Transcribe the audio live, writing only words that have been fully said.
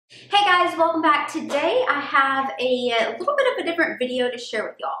Hey guys, welcome back. Today I have a little bit of a different video to share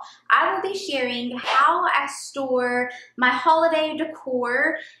with y'all. I will be sharing how I store my holiday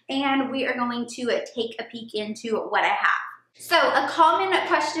decor, and we are going to take a peek into what I have. So a common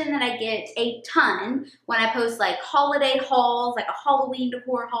question that I get a ton when I post like holiday hauls, like a Halloween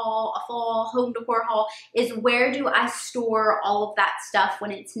decor haul, a fall home decor haul, is where do I store all of that stuff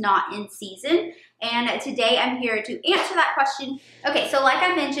when it's not in season? And today I'm here to answer that question. Okay, so like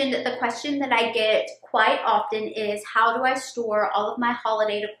I mentioned, the question that I get quite often is how do I store all of my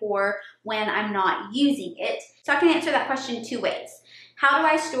holiday decor when I'm not using it? So I can answer that question two ways. How do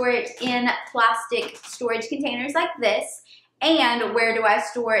I store it in plastic storage containers like this? And where do I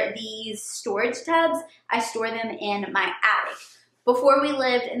store these storage tubs? I store them in my attic. Before we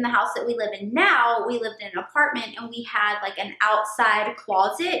lived in the house that we live in now, we lived in an apartment and we had like an outside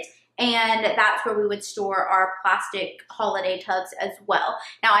closet, and that's where we would store our plastic holiday tubs as well.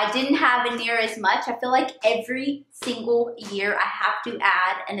 Now, I didn't have near as much. I feel like every single year I have to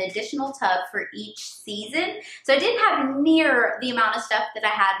add an additional tub for each season. So I didn't have near the amount of stuff that I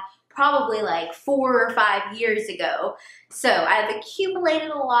had probably like 4 or 5 years ago. So I've accumulated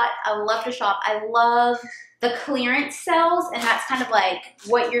a lot. I love to shop. I love the clearance sales, and that's kind of like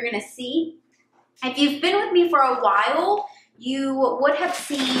what you're gonna see. If you've been with me for a while, you would have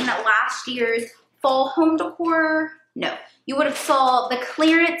seen last year's fall home decor. No, you would have saw the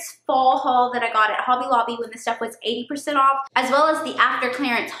clearance fall haul that I got at Hobby Lobby when the stuff was 80% off, as well as the after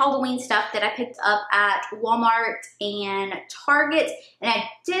clearance Halloween stuff that I picked up at Walmart and Target, and I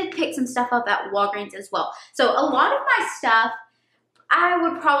did pick some stuff up at Walgreens as well. So a lot of my stuff, I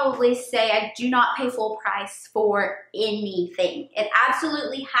would probably say I do not pay full price for anything. It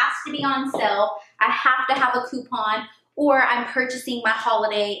absolutely has to be on sale. I have to have a coupon, or I'm purchasing my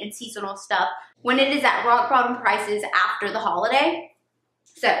holiday and seasonal stuff when it is at rock bottom prices after the holiday.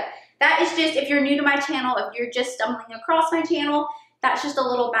 So that is just, if you're new to my channel, if you're just stumbling across my channel, that's just a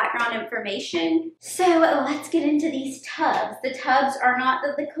little background information. So let's get into these tubs. The tubs are not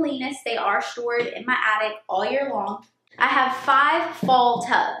the cleanest. They are stored in my attic all year long. I have 5 fall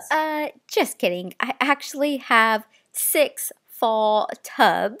tubs. Just kidding. I actually have 6 fall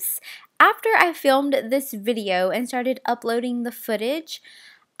tubs. After I filmed this video and started uploading the footage,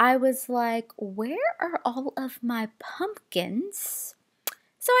 I was like, where are all of my pumpkins?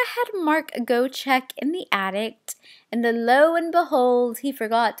 So I had Mark go check in the attic, and lo and behold, he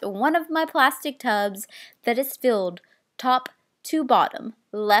forgot one of my plastic tubs that is filled top to bottom,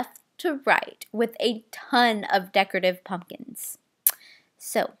 left to right, with a ton of decorative pumpkins.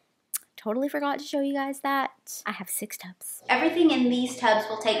 So, totally forgot to show you guys that. I have 6 tubs. Everything in these tubs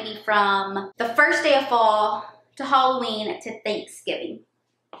will take me from the first day of fall to Halloween to Thanksgiving.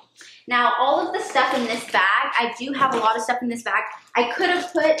 Now, all of the stuff in this bag, I do have a lot of stuff in this bag. I could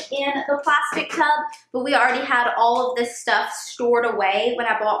have put in the plastic tub, but we already had all of this stuff stored away when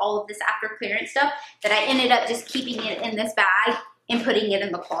I bought all of this after clearance stuff, that I ended up just keeping it in this bag and putting it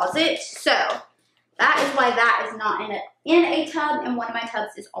in the closet. So that is why that is not in a tub, and one of my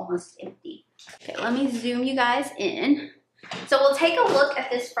tubs is almost empty. Okay, let me zoom you guys in. So we'll take a look at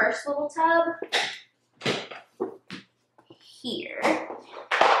this first little tub here.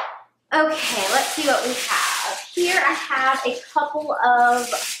 Okay, let's see what we have. Here I have a couple of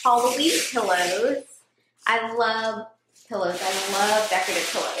Halloween pillows. I love pillows. I love decorative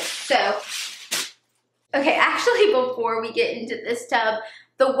pillows. So, okay, actually before we get into this tub,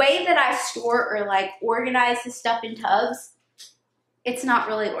 the way that I store or like organize the stuff in tubs, it's not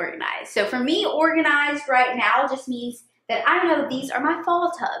really organized. So for me, organized right now just means that I know these are my fall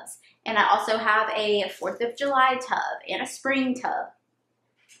tubs. And I also have a 4th of July tub and a spring tub.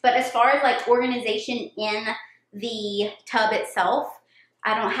 But as far as like organization in the tub itself,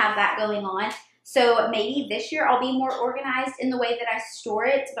 I don't have that going on. So maybe this year I'll be more organized in the way that I store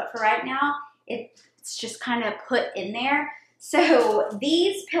it. But for right now, it's just kind of put in there. So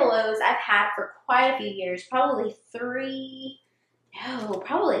these pillows I've had for quite a few years, probably 5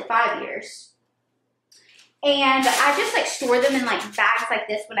 years. And I just like store them in like bags like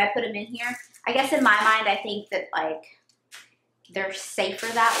this when I put them in here. I guess in my mind, I think that like they're safer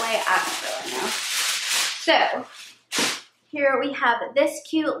that way. I don't really know. So here we have this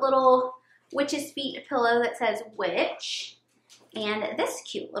cute little witch's feet pillow that says witch, and this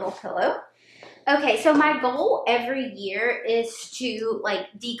cute little pillow. Okay, so my goal every year is to like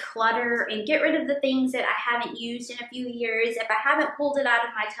declutter and get rid of the things that I haven't used in a few years. If I haven't pulled it out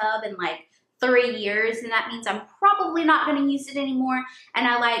of my tub in like 3 years, and that means I'm probably not going to use it anymore, and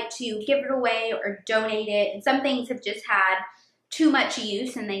I like to give it away or donate it. And some things have just had too much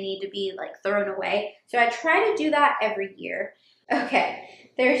use and they need to be like thrown away. So I try to do that every year. Okay,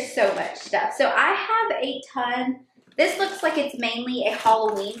 There's so much stuff. So I have a ton. This looks like it's mainly a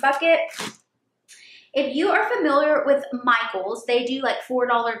Halloween bucket. If you are familiar with Michael's, they do like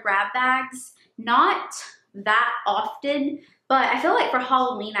 $4 grab bags. Not that often, but I feel like for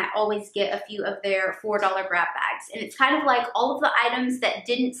Halloween, I always get a few of their $4 grab bags. And it's kind of like all of the items that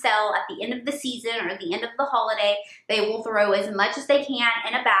didn't sell at the end of the season or the end of the holiday, they will throw as much as they can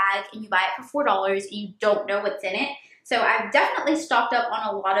in a bag, and you buy it for $4 and you don't know what's in it. So I've definitely stocked up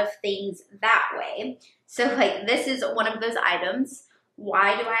on a lot of things that way. So like this is one of those items.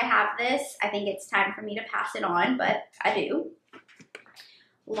 Why do I have this? I think it's time for me to pass it on, but I do.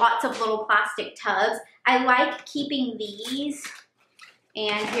 Lots of little plastic tubs. I like keeping these.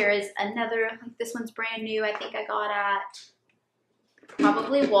 And here is another, like this one's brand new. I think I got at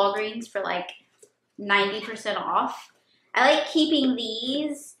probably Walgreens for like 90% off. I like keeping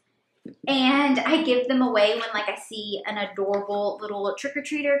these, and I give them away when like I see an adorable little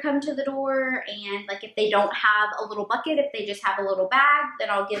trick-or-treater come to the door, and like if they don't have a little bucket, if they just have a little bag, then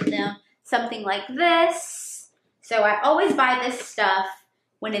I'll give them something like this. So I always buy this stuff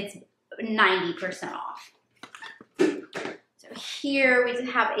when it's 90% off. So here we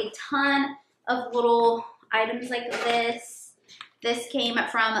have a ton of little items like this. This came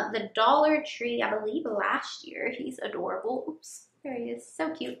from the Dollar Tree, I believe last year. He's adorable. Oops, there he is, so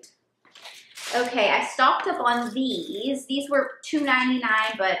cute. Okay, I stocked up on these. These were $2.99,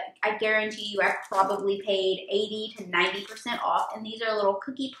 but I guarantee you I probably paid 80 to 90% off. And these are little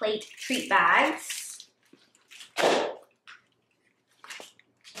cookie plate treat bags.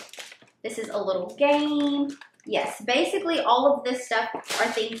 This is a little game. Yes, basically all of this stuff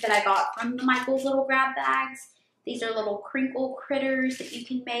are things that I got from the Michael's little grab bags. These are little crinkle critters that you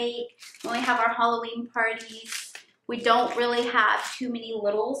can make when we have our Halloween parties. We don't really have too many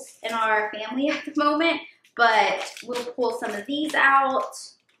littles in our family at the moment, but we'll pull some of these out.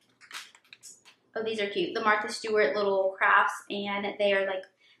 Oh, these are cute. The Martha Stewart little crafts, and they are like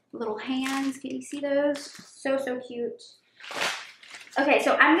little hands. Can you see those? So, so cute. Okay,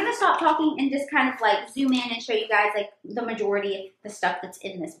 so I'm gonna stop talking and just kind of like zoom in and show you guys like the majority of the stuff that's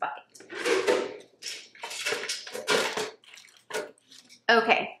in this bucket.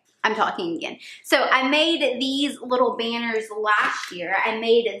 Okay, I'm talking again. So I made these little banners last year. I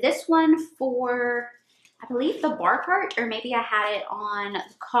made this one for, I believe the bar cart, or maybe I had it on the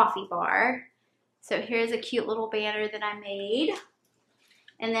coffee bar. So here's a cute little banner that I made.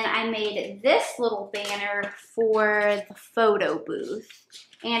 And then I made this little banner for the photo booth.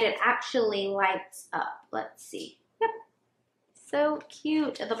 And it actually lights up. Let's see. Yep. So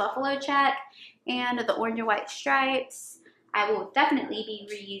cute. The buffalo check and the orange and white stripes. I will definitely be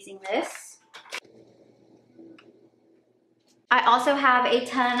reusing this. I also have a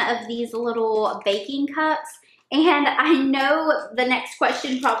ton of these little baking cups. And I know the next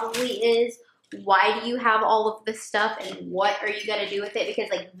question probably is, why do you have all of this stuff and what are you gonna do with it? Because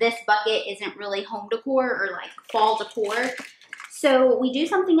like this bucket isn't really home decor or like fall decor. So we do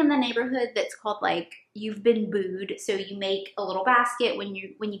something in the neighborhood that's called like you've been booed. So you make a little basket when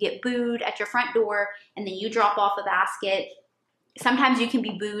you get booed at your front door, and then you drop off a basket. Sometimes you can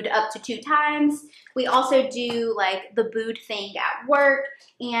be booed up to 2 times. We also do like the booed thing at work.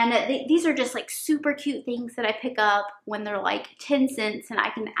 And these are just like super cute things that I pick up when they're like 10 cents, and I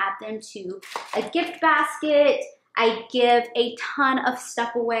can add them to a gift basket. I give a ton of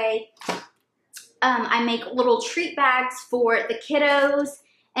stuff away. I make little treat bags for the kiddos.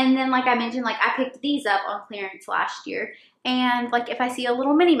 And then like I mentioned, like I picked these up on clearance last year. And like if I see a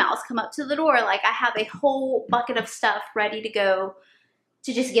little Minnie Mouse come up to the door, like I have a whole bucket of stuff ready to go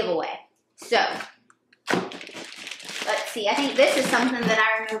to just give away. So let's see. I think this is something that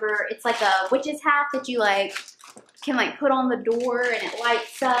I remember. It's like a witch's hat that you like can like put on the door and it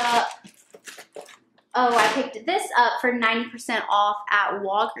lights up. Oh, I picked this up for 90% off at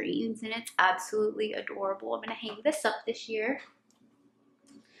Walgreens, and it's absolutely adorable. I'm gonna hang this up this year.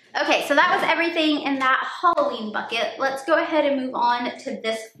 Okay, so that was everything in that Halloween bucket. Let's go ahead and move on to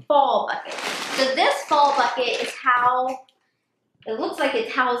this fall bucket. So this fall bucket is how, it looks like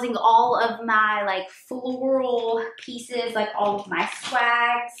it's housing all of my like floral pieces, like all of my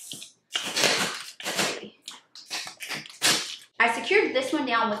swags. I secured this one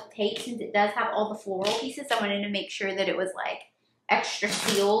down with tape since it does have all the floral pieces. I wanted to make sure that it was like extra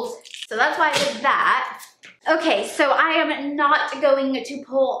sealed. So that's why I did that. Okay, so I am not going to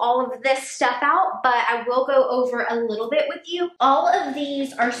pull all of this stuff out, but I will go over a little bit with you. All of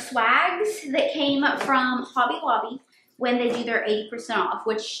these are swags that came from Hobby Lobby. when they do their 80% off,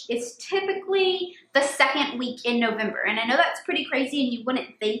 which is typically the second week in November. And I know that's pretty crazy and you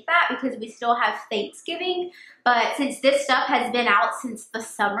wouldn't think that because we still have Thanksgiving, but since this stuff has been out since the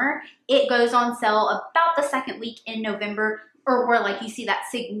summer, it goes on sale about the second week in November, or where like you see that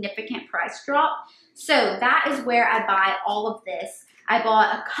significant price drop. So that is where I buy all of this. I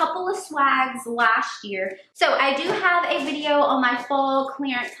bought a couple of swags last year. So I do have a video on my fall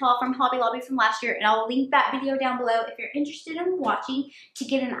clearance haul from Hobby Lobby from last year, and I'll link that video down below if you're interested in watching to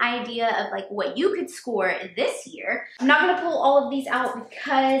get an idea of like what you could score this year. I'm not gonna pull all of these out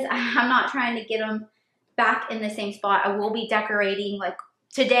because I'm not trying to get them back in the same spot. I will be decorating like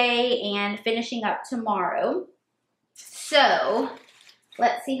today and finishing up tomorrow. So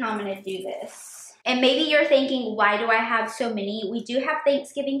let's see how I'm gonna do this. And maybe you're thinking, why do I have so many? We do have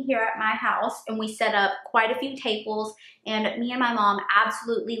Thanksgiving here at my house, and we set up quite a few tables, and me and my mom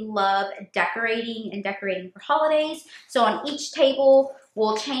absolutely love decorating and decorating for holidays. So on each table,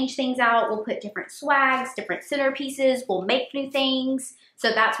 we'll change things out. We'll put different swags, different centerpieces. We'll make new things.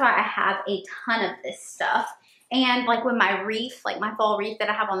 So that's why I have a ton of this stuff. And like when my wreath, like my fall wreath that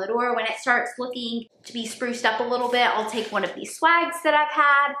I have on the door, when it starts looking to be spruced up a little bit, I'll take one of these swags that I've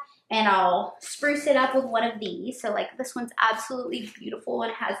had and I'll spruce it up with one of these. So like this one's absolutely beautiful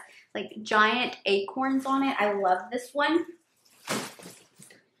and has like giant acorns on it. I love this one.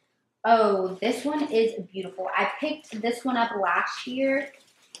 Oh, this one is beautiful. I picked this one up last year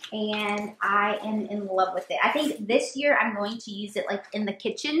and I am in love with it. I think this year I'm going to use it like in the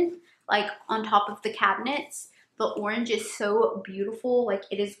kitchen, like on top of the cabinets. The orange is so beautiful, like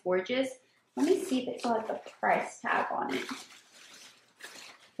it is gorgeous. Let me see if it still has the price tag on it.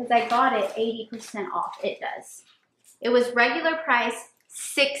 Because I got it 80% off. It does. It was regular price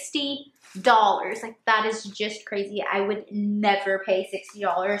 $60. Like that is just crazy. I would never pay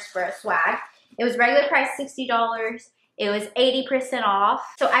 $60 for a swag. It was regular price $60. It was 80% off.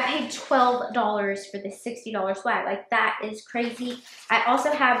 So I paid $12 for this $60 swag. Like that is crazy. I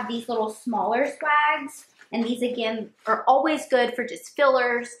also have these little smaller swags. And these again are always good for just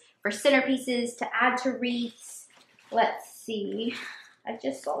fillers, for centerpieces, to add to wreaths. Let's see. I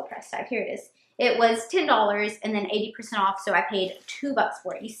just saw the price tag. Here it is. It was $10 and then 80% off, so I paid $2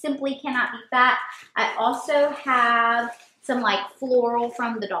 for it. You simply cannot beat that. I also have some like floral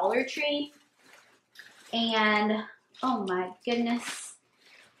from the Dollar Tree. And oh my goodness.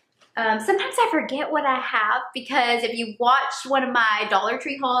 Sometimes I forget what I have because if you watched one of my Dollar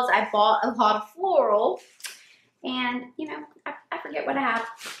Tree hauls, I bought a lot of floral. And, you know, I forget what I have.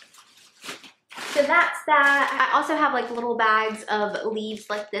 So that's that. I also have like little bags of leaves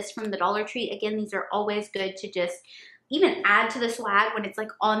like this from the Dollar Tree. Again, these are always good to just even add to the swag when it's like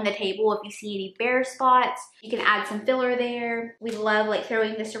on the table. If you see any bare spots, you can add some filler there. We love like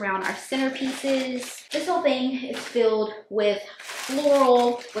throwing this around our centerpieces. This whole thing is filled with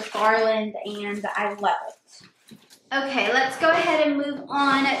floral, with garland, and I love it. Okay, let's go ahead and move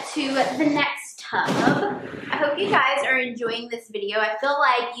on to the next tub. I hope you guys are enjoying this video. I feel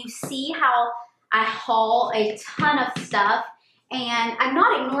like you see how I haul a ton of stuff, and I'm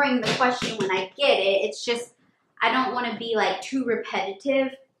not ignoring the question when I get it. It's just I don't want to be like too repetitive.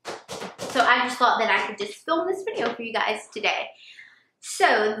 So I just thought that I could just film this video for you guys today.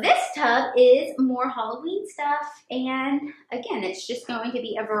 So this tub is more Halloween stuff, and again, it's just going to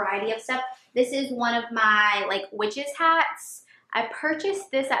be a variety of stuff. This is one of my like witches hats. I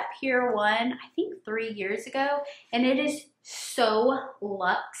purchased this at Pier 1, I think 3 years ago, and it is so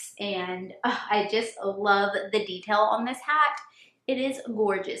luxe, and I just love the detail on this hat. It is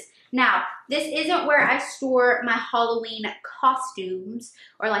gorgeous. Now, this isn't where I store my Halloween costumes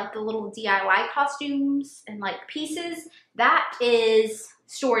or like the little DIY costumes and like pieces. That is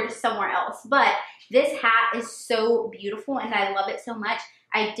stored somewhere else, but this hat is so beautiful and I love it so much.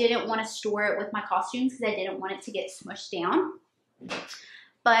 I didn't want to store it with my costumes because I didn't want it to get smushed down.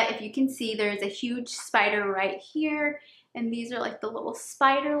 But if you can see, there's a huge spider right here, and these are like the little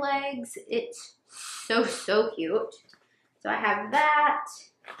spider legs. It's so, so cute. So I have that.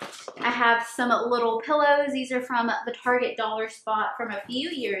 I have some little pillows. These are from the Target dollar spot from a few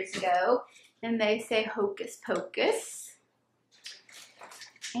years ago, and they say Hocus Pocus.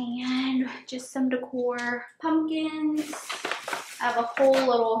 And just some decor pumpkins. I have a whole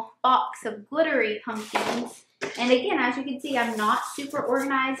little box of glittery pumpkins. And again, as you can see, I'm not super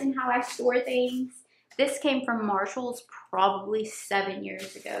organized in how I store things. This came from Marshall's probably 7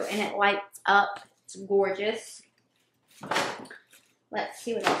 years ago, and it lights up. It's gorgeous. Let's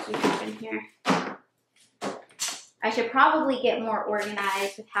see what else we have in here. I should probably get more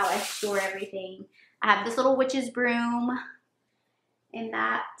organized with how I store everything. I have this little witch's broom in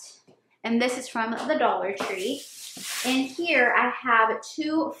that. and this is from the Dollar Tree. And here I have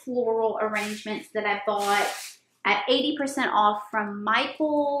 2 floral arrangements that I bought at 80% off from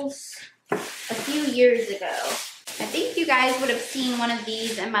Michael's a few years ago. I think you guys would have seen one of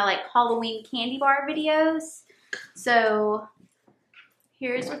these in my like Halloween candy bar videos. So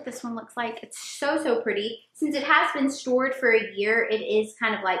here's what this one looks like. It's so pretty. Since it has been stored for a year, it is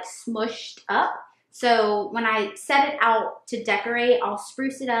kind of like smushed up. So when I set it out to decorate, I'll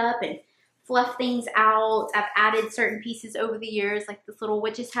spruce it up and fluff things out. I've added certain pieces over the years, like this little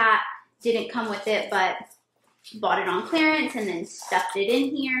witch's hat. Didn't come with it, but bought it on clearance and then stuffed it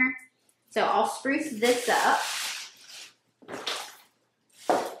in here. So I'll spruce this up.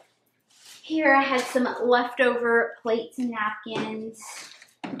 Here I had some leftover plates and napkins.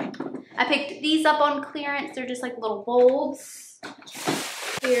 I picked these up on clearance. They're just like little bulbs.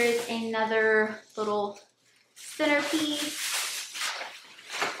 Here's another little centerpiece.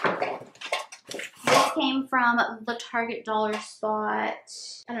 This came from the Target dollar spot,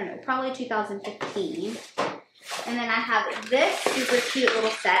 I don't know, probably 2015. And then I have this super cute little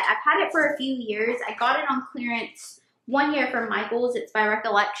set. I've had it for a few years. I got it on clearance one year from Michael's. It's by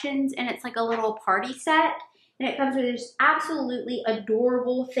Recollections, and it's like a little party set. And it comes with just absolutely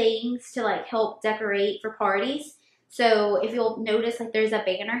adorable things to like help decorate for parties. So if you'll notice, like there's a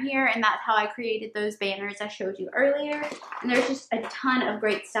banner here, and that's how I created those banners I showed you earlier. And there's just a ton of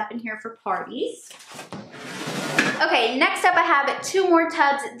great stuff in here for parties. Okay, next up I have 2 more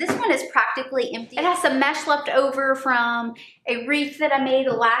tubs. This one is practically empty. It has some mesh left over from a wreath that I made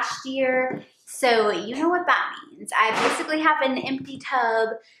last year. So you know what that means. I basically have an empty tub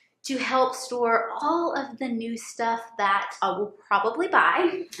to help store all of the new stuff that I will probably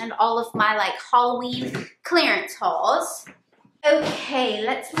buy and all of my like Halloween clearance hauls. Okay,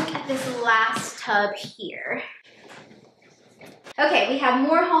 let's look at this last tub here. Okay, we have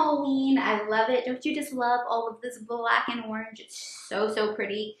more Halloween. I love it. Don't you just love all of this black and orange? It's so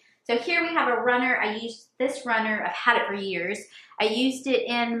pretty. So here we have a runner. I used this runner. I've had it for years. I used it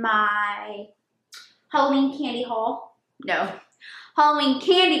in my Halloween candy haul. No, Halloween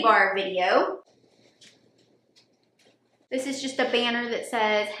candy bar video. This is just a banner that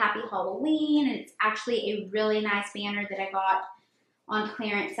says Happy Halloween, and it's actually a really nice banner that I got on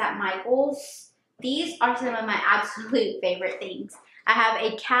clearance at Michael's. These are some of my absolute favorite things. I have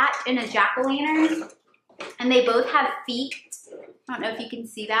a cat and a jack-o'-lantern, and they both have feet. I don't know if you can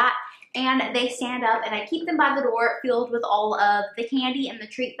see that. And they stand up, and I keep them by the door filled with all of the candy and the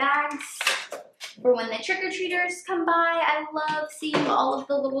treat bags. For when the trick-or-treaters come by, I love seeing all of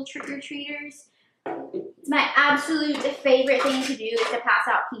the little trick-or-treaters. It's my absolute favorite thing to do is to pass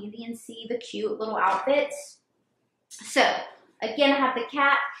out candy and see the cute little outfits. So, again, I have the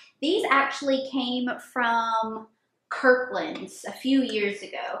cat. These actually came from Kirkland's a few years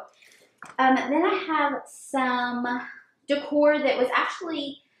ago. Then I have some decor that was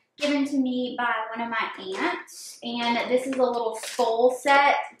actually given to me by one of my aunts. And this is a little skull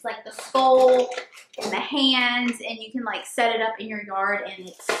set. It's like the skull and the hands, and you can like set it up in your yard,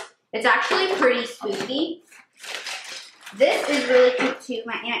 and it's actually pretty spooky. This is really cute too.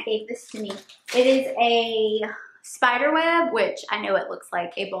 My aunt gave this to me. It is a spider web, which I know it looks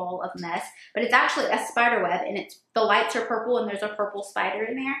like a ball of mess, but it's actually a spider web, and the lights are purple, and there's a purple spider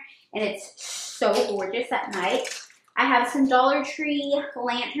in there, and it's so gorgeous at night. I have some Dollar Tree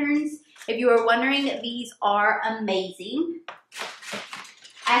lanterns. If you are wondering, these are amazing.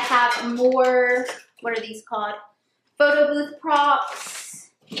 I have more, what are these called? Photo booth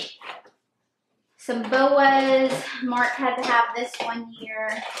props. Some boas. Mark had to have this one year.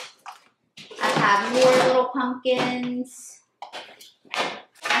 I have more little pumpkins. I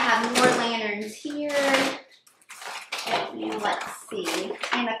have more lanterns here. And let's see.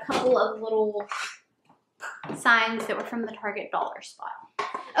 And a couple of little signs that were from the Target dollar spot.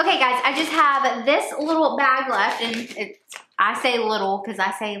 Okay guys, I just have this little bag left, and I say little because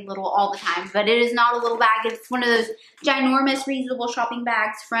I say little all the time, but it is not a little bag. It's one of those ginormous reasonable shopping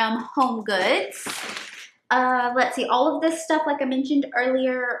bags from Home Goods. Let's see, all of this stuff, like I mentioned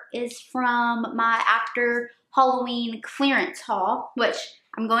earlier, is from my after Halloween clearance haul, which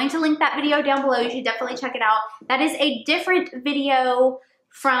I'm going to link that video down below. You should definitely check it out. That is a different video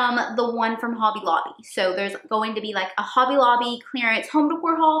from the one from Hobby Lobby. So there's going to be like a Hobby Lobby clearance home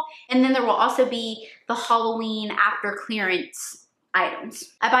decor haul, and then there will also be the Halloween after clearance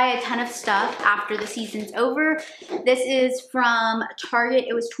items. I buy a ton of stuff after the season's over. This is from Target.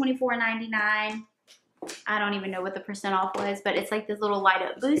 It was $24.99. I don't even know what the percent off was, but it's like this little light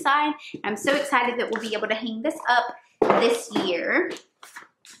up boo sign. I'm so excited that we'll be able to hang this up this year.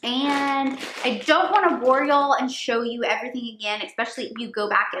 And I don't want to bore y'all and show you everything again, especially if you go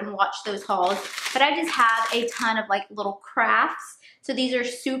back and watch those hauls, but I just have a ton of like little crafts. So these are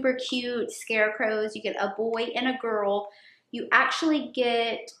super cute scarecrows. You get a boy and a girl. You actually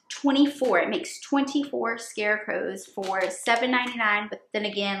get 24. It makes 24 scarecrows for $7.99, but then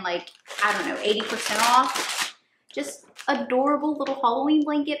again, like, I don't know, 80% off. Just adorable little Halloween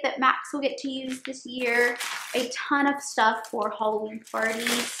blanket that Max will get to use this year. A ton of stuff for Halloween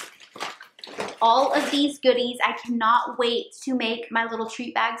parties. All of these goodies, I cannot wait to make my little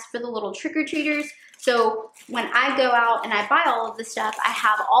treat bags for the little trick-or-treaters. So when I go out and I buy all of this stuff, I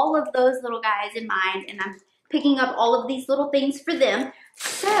have all of those little guys in mind, and I'm picking up all of these little things for them.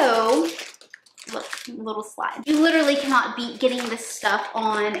 So, look, little slide. You literally cannot beat getting this stuff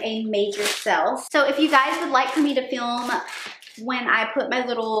on a major sale. So if you guys would like for me to film when I put my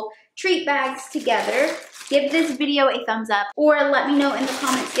little treat bags together, give this video a thumbs up or let me know in the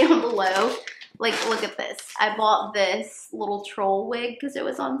comments down below. Like, look at this. I bought this little troll wig because it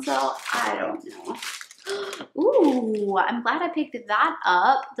was on sale. I don't know. Ooh, I'm glad I picked that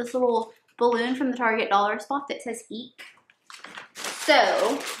up. This little balloon from the Target dollar spot that says Eek.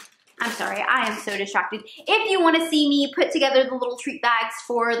 So, I'm sorry, I am so distracted. If you want to see me put together the little treat bags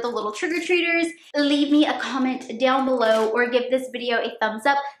for the little trick-or-treaters, leave me a comment down below or give this video a thumbs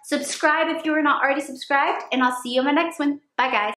up. Subscribe if you are not already subscribed, and I'll see you in my next one. Bye, guys.